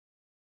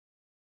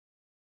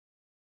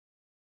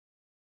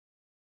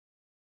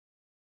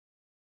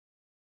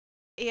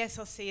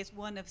ESRC is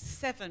one of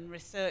 7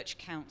 research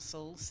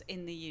councils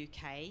in the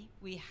UK.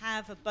 We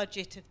have a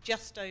budget of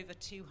just over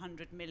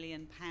 £200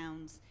 million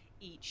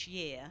each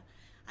year.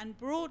 And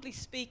broadly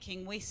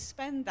speaking, we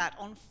spend that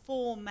on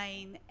 4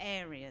 main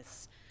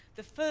areas.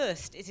 The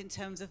first is in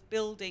terms of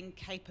building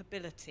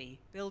capability,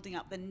 building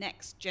up the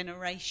next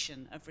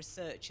generation of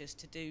researchers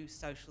to do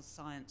social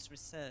science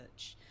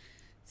research.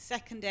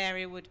 Second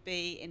area would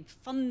be in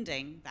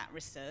funding that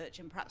research,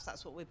 and perhaps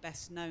that's what we're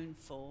best known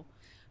for.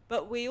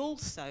 But we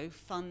also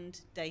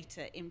fund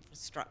data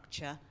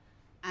infrastructure,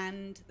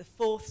 and the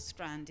fourth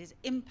strand is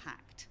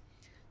impact.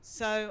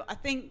 So I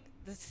think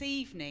this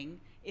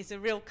evening is a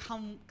real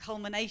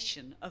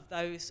culmination of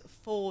those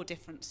 4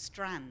 different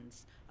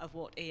strands of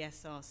what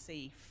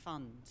ESRC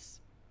funds.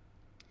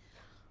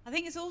 I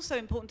think it's also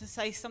important to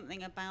say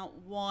something about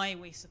why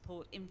we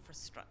support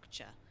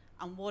infrastructure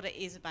and what it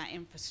is about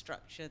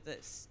infrastructure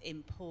that's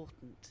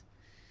important.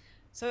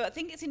 So I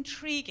think it's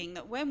intriguing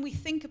that when we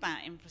think about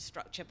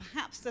infrastructure,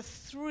 perhaps the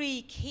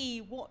 3 key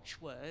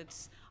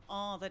watchwords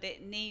are that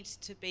it needs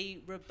to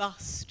be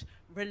robust,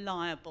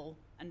 reliable,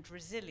 and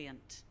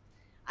resilient.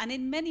 And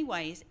in many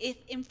ways, if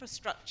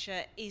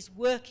infrastructure is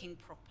working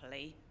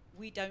properly,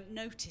 we don't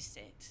notice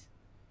it.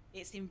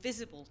 It's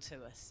invisible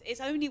to us. It's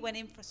only when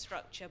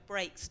infrastructure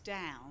breaks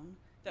down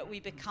that we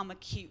become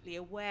acutely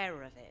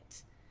aware of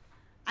it.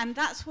 And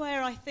that's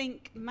where I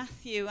think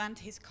Matthew and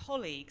his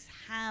colleagues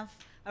have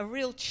a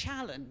real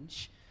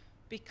challenge,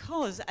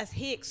 because, as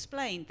he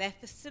explained, they're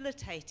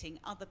facilitating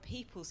other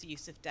people's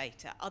use of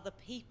data, other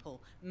people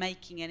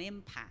making an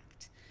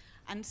impact.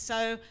 And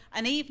so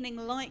an evening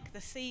like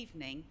this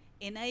evening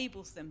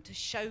enables them to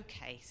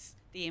showcase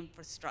the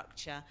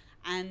infrastructure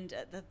and,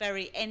 at the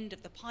very end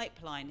of the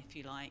pipeline, if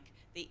you like,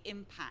 the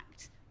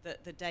impact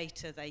that the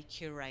data they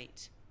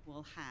curate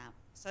will have.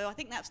 So I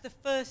think that's the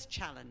first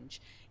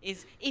challenge,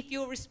 is if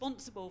you're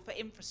responsible for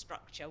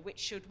infrastructure, which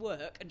should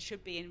work and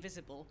should be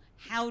invisible,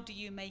 how do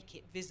you make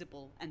it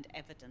visible and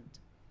evident?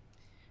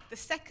 The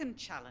second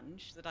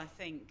challenge that I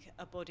think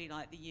a body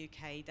like the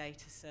UK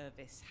Data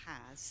Service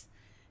has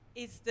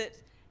is that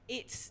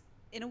it's,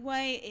 in a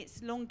way,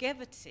 its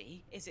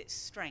longevity is its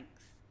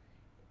strength.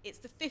 It's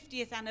the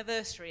 50th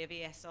anniversary of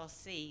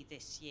ESRC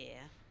this year,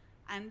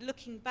 and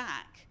looking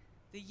back,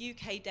 the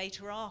UK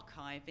Data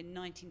Archive in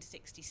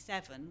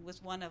 1967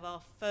 was one of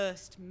our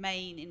first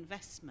main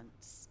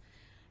investments.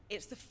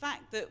 It's the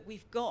fact that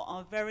we've got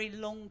our very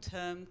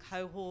long-term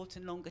cohort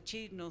and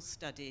longitudinal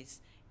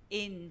studies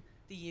in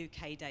the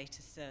UK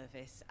Data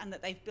Service, and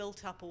that they've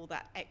built up all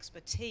that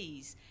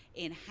expertise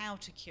in how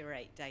to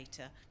curate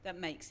data that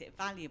makes it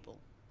valuable.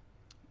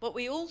 But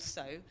we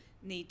also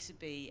need to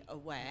be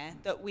aware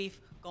that we've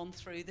gone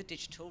through the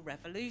digital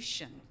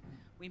revolution.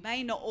 We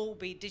may not all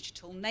be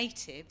digital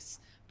natives,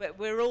 but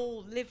we're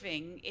all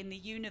living in the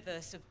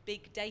universe of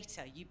big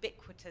data,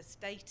 ubiquitous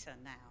data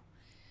now.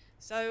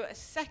 So a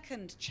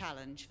second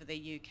challenge for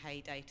the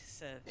UK Data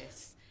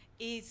Service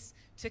is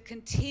to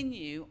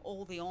continue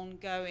all the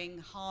ongoing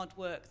hard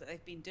work that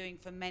they've been doing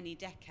for many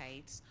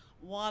decades,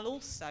 while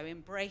also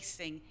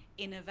embracing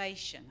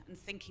innovation and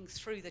thinking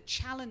through the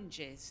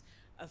challenges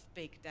of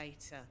big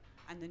data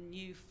and the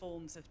new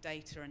forms of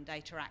data and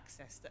data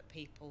access that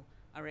people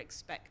are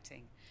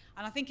expecting.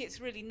 And I think it's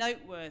really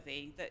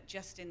noteworthy that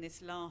just in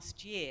this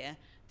last year,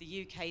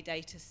 the UK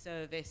Data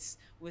Service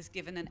was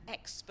given an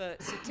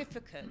expert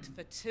certificate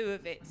for 2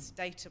 of its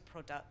data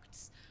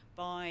products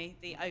by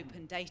the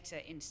Open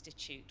Data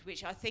Institute,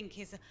 which I think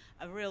is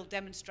a real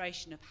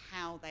demonstration of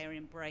how they are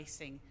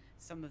embracing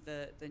some of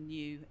the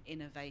new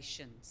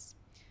innovations.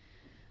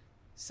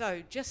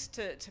 So just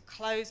to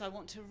close, I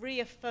want to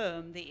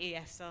reaffirm the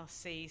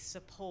ESRC's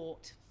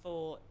support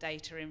for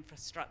data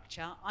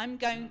infrastructure. I'm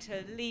going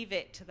to leave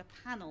it to the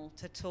panel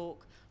to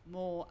talk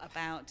more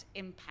about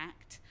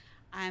impact,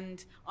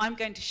 and I'm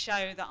going to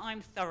show that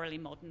I'm thoroughly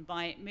modern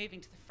by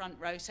moving to the front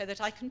row so that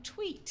I can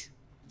tweet.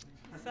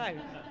 So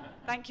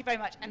thank you very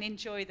much and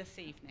enjoy this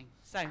evening.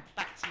 So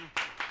back to you.